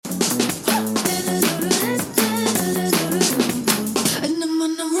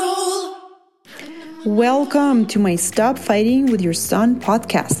Welcome to my Stop Fighting with Your Son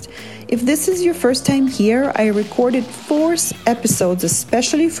podcast. If this is your first time here, I recorded 4 episodes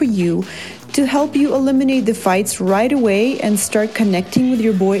especially for you to help you eliminate the fights right away and start connecting with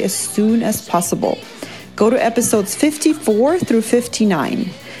your boy as soon as possible. Go to episodes 54 through 59.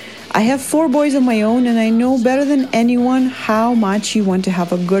 I have 4 boys of my own, and I know better than anyone how much you want to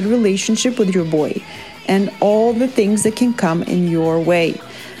have a good relationship with your boy and all the things that can come in your way.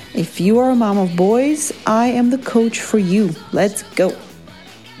 If you are a mom of boys, I am the coach for you. Let's go.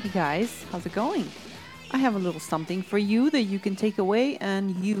 Hey guys, how's it going? I have a little something for you that you can take away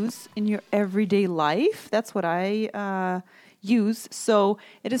and use in your everyday life. That's what I use. So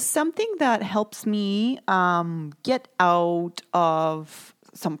it is something that helps me get out of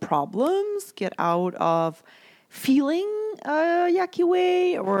some problems, get out of feeling a yucky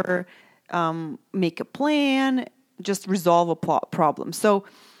way, or make a plan, just resolve a problem. So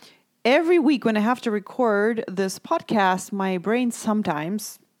every week when I have to record this podcast, my brain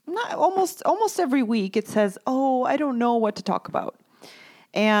sometimes, not almost every week, it says, "Oh, I don't know what to talk about."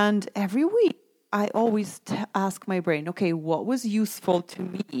 And every week I always ask my brain, "Okay, what was useful to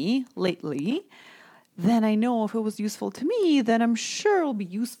me lately?" Then I know if it was useful to me, then I'm sure it'll be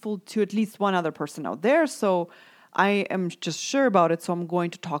useful to at least one other person out there. So I am just sure about it. So I'm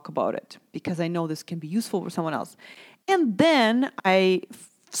going to talk about it because I know this can be useful for someone else. And then I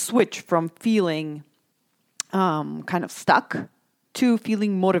switch from feeling kind of stuck to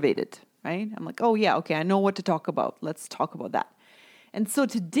feeling motivated, right? I'm like, oh yeah, okay, I know what to talk about. Let's talk about that. And so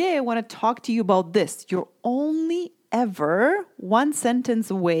today I want to talk to you about this. You're only ever one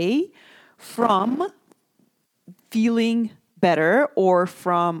sentence away from feeling better, or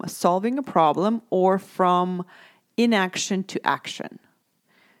from solving a problem, or from inaction to action.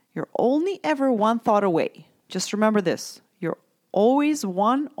 You're only ever one thought away. Just remember this. You're always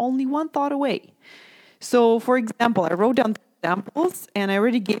only one thought away. So for example, I wrote down examples and I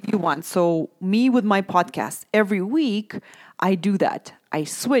already gave you one. So me with my podcast, every week I do that. I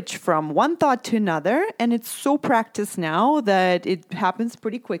switch from one thought to another, and it's so practiced now that it happens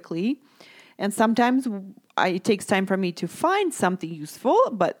pretty quickly. And sometimes it takes time for me to find something useful,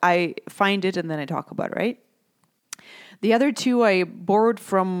 but I find it and then I talk about it, right? The other 2 I borrowed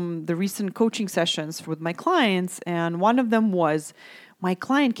from the recent coaching sessions with my clients. And one of them was, my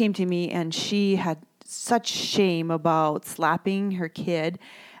client came to me and she had such shame about slapping her kid.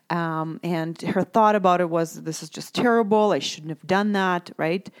 And her thought about it was, this is just terrible. I shouldn't have done that,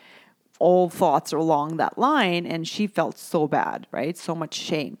 right? All thoughts are along that line. And she felt so bad, right? So much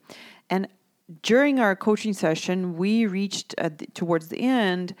shame. And during our coaching session, we reached towards the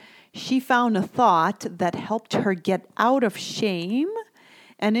end, she found a thought that helped her get out of shame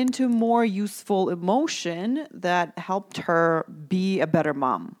and into more useful emotion that helped her be a better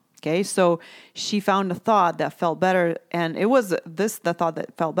mom. Okay, so she found a thought that felt better, and it was the thought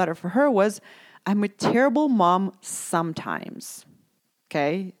that felt better for her was, I'm a terrible mom sometimes.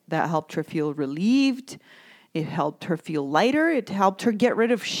 Okay, that helped her feel relieved. It helped her feel lighter. It helped her get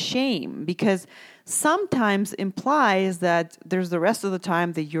rid of shame, because sometimes implies that there's the rest of the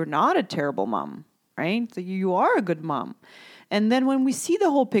time that you're not a terrible mom, right? So you are a good mom. And then when we see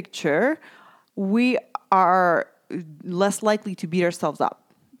the whole picture, we are less likely to beat ourselves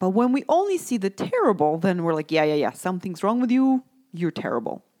up. But when we only see the terrible, then we're like, yeah, something's wrong with you. You're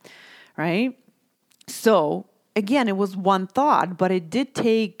terrible, right? So again, it was one thought, but it did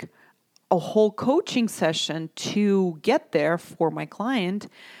take a whole coaching session to get there for my client,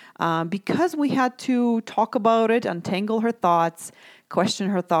 because we had to talk about it, untangle her thoughts, question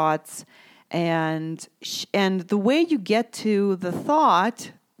her thoughts, and the way you get to the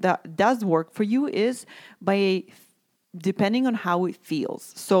thought that does work for you is by depending on how it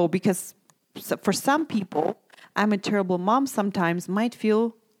feels. So because for some people, I'm a terrible mom sometimes might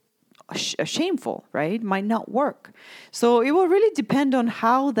feel shameful, right? Might not work. So it will really depend on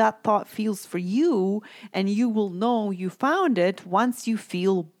how that thought feels for you, and you will know you found it once you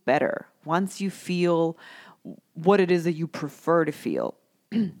feel better, once you feel what it is that you prefer to feel.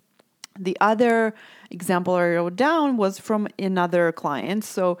 The other example I wrote down was from another client.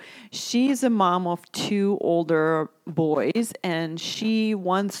 So she's a mom of 2 older boys, and she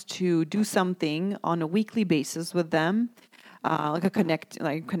wants to do something on a weekly basis with them.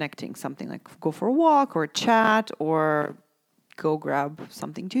 Connecting something, like go for a walk or a chat or go grab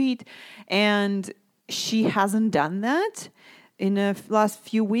something to eat. And she hasn't done that in the last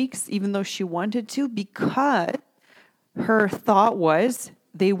few weeks, even though she wanted to, because her thought was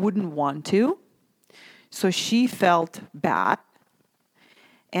they wouldn't want to. So she felt bad.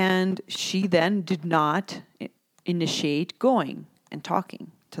 And she then did not initiate going and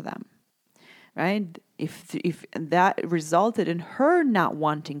talking to them. right? If that resulted in her not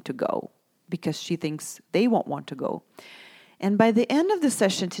wanting to go because she thinks they won't want to go. And by the end of the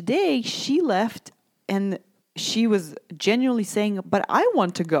session today, she left and she was genuinely saying, but I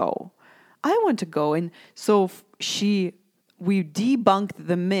want to go. I want to go. And so we debunked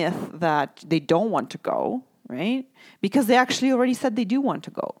the myth that they don't want to go, right? Because they actually already said they do want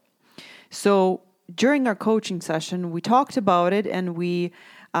to go. So during our coaching session, we talked about it and we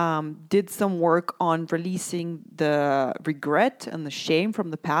did some work on releasing the regret and the shame from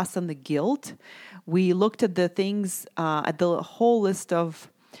the past and the guilt. We looked at the things, at the whole list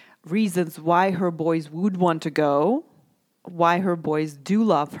of reasons why her boys would want to go, why her boys do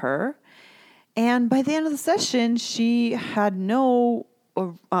love her. And by the end of the session, she had no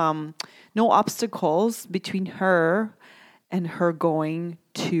obstacles between her and her going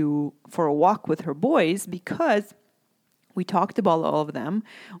for a walk with her boys, because we talked about all of them.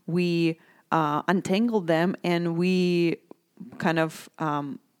 We untangled them and we kind of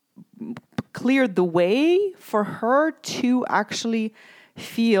cleared the way for her to actually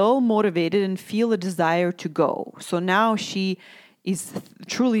feel motivated and feel a desire to go. So now she is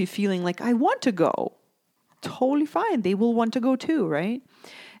truly feeling like, I want to go. Totally fine. They will want to go too, right?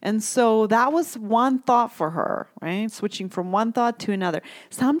 And so that was one thought for her, right? Switching from one thought to another.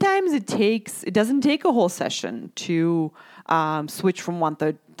 Sometimes it doesn't take a whole session to switch from one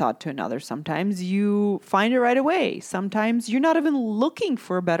thought to another. Sometimes you find it right away. Sometimes you're not even looking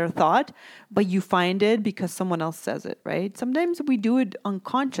for a better thought, but you find it because someone else says it, right? Sometimes we do it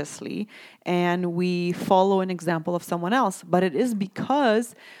unconsciously and we follow an example of someone else, but it is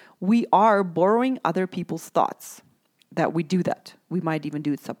because we are borrowing other people's thoughts that we do that. We might even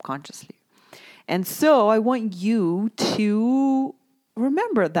do it subconsciously. And so I want you to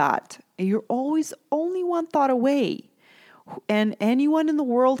remember that you're always only one thought away. And anyone in the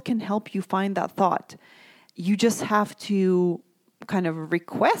world can help you find that thought. You just have to kind of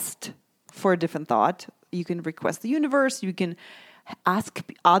request for a different thought. You can request the universe. You can ask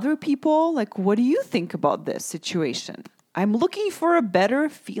other people, like, what do you think about this situation? I'm looking for a better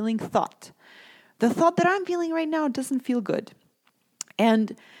feeling thought. The thought that I'm feeling right now doesn't feel good.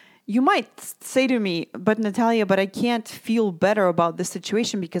 And you might say to me, but Natalia, I can't feel better about this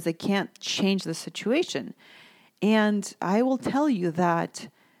situation because I can't change the situation. And I will tell you that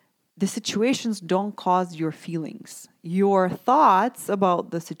the situations don't cause your feelings. Your thoughts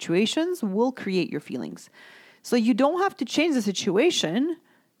about the situations will create your feelings. So you don't have to change the situation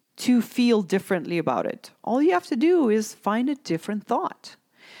to feel differently about it. All you have to do is find a different thought.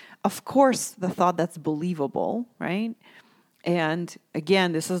 Of course, the thought that's believable, right? And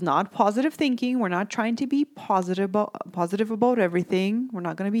again, this is not positive thinking. We're not trying to be positive about everything. We're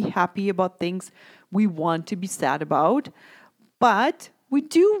not going to be happy about things we want to be sad about. But we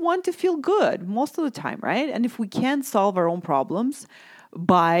do want to feel good most of the time, right? And if we can solve our own problems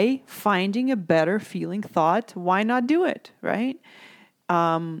by finding a better feeling thought, why not do it, right?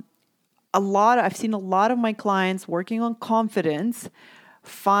 I've seen a lot of my clients working on confidence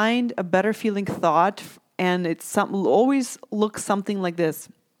find a better feeling thought, and it's always looks something like this.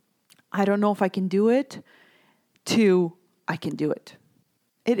 I don't know if I can do it, to I can do it.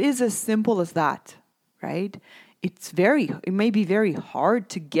 It is as simple as that, right? It may be very hard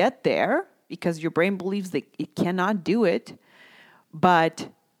to get there because your brain believes that it cannot do it. But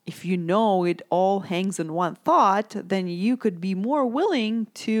if you know it all hangs in one thought, then you could be more willing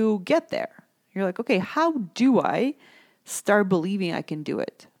to get there. You're like, okay, how do I start believing I can do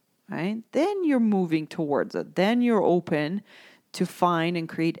it, right? Then you're moving towards it. Then you're open to find and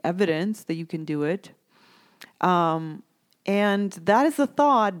create evidence that you can do it. And that is a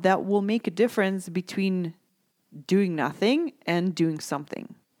thought that will make a difference between doing nothing and doing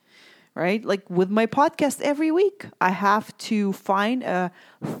something, right? Like with my podcast every week, I have to find a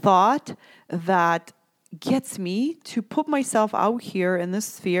thought that gets me to put myself out here in this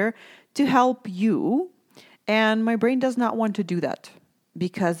sphere to help you. And my brain does not want to do that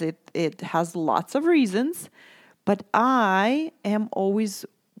because it has lots of reasons, but I am always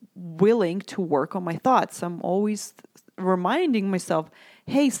willing to work on my thoughts. I'm always reminding myself,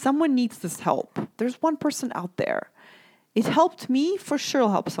 hey, someone needs this help. There's one person out there. It helped me, for sure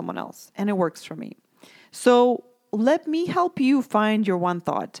it'll help someone else, and it works for me. So let me help you find your one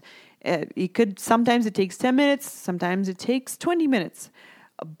thought. Sometimes it takes 10 minutes, sometimes it takes 20 minutes,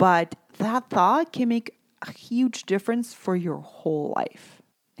 but that thought can make a huge difference for your whole life.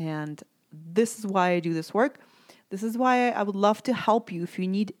 And this is why I do this work. This is why I would love to help you if you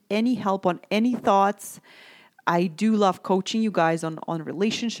need any help on any thoughts. I do love coaching you guys on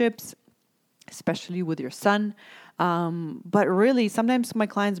relationships. especially with your son. But really, sometimes my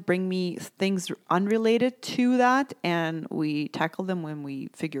clients bring me things unrelated to that, and we tackle them when we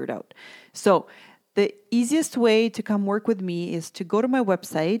figure it out. So the easiest way to come work with me is to go to my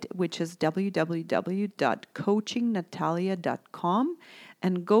website, which is www.coachingnatalia.com,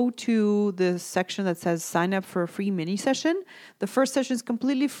 and go to the section that says sign up for a free mini session. The first session is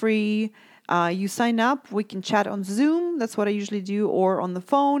completely free. You sign up, we can chat on Zoom. That's what I usually do, or on the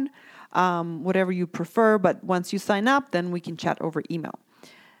phone, whatever you prefer. But once you sign up, then we can chat over email.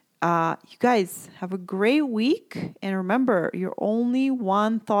 You guys have a great week. And remember, you're only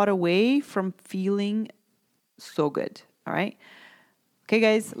one thought away from feeling so good. All right. Okay,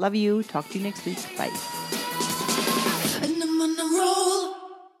 guys. Love you. Talk to you next week. Bye.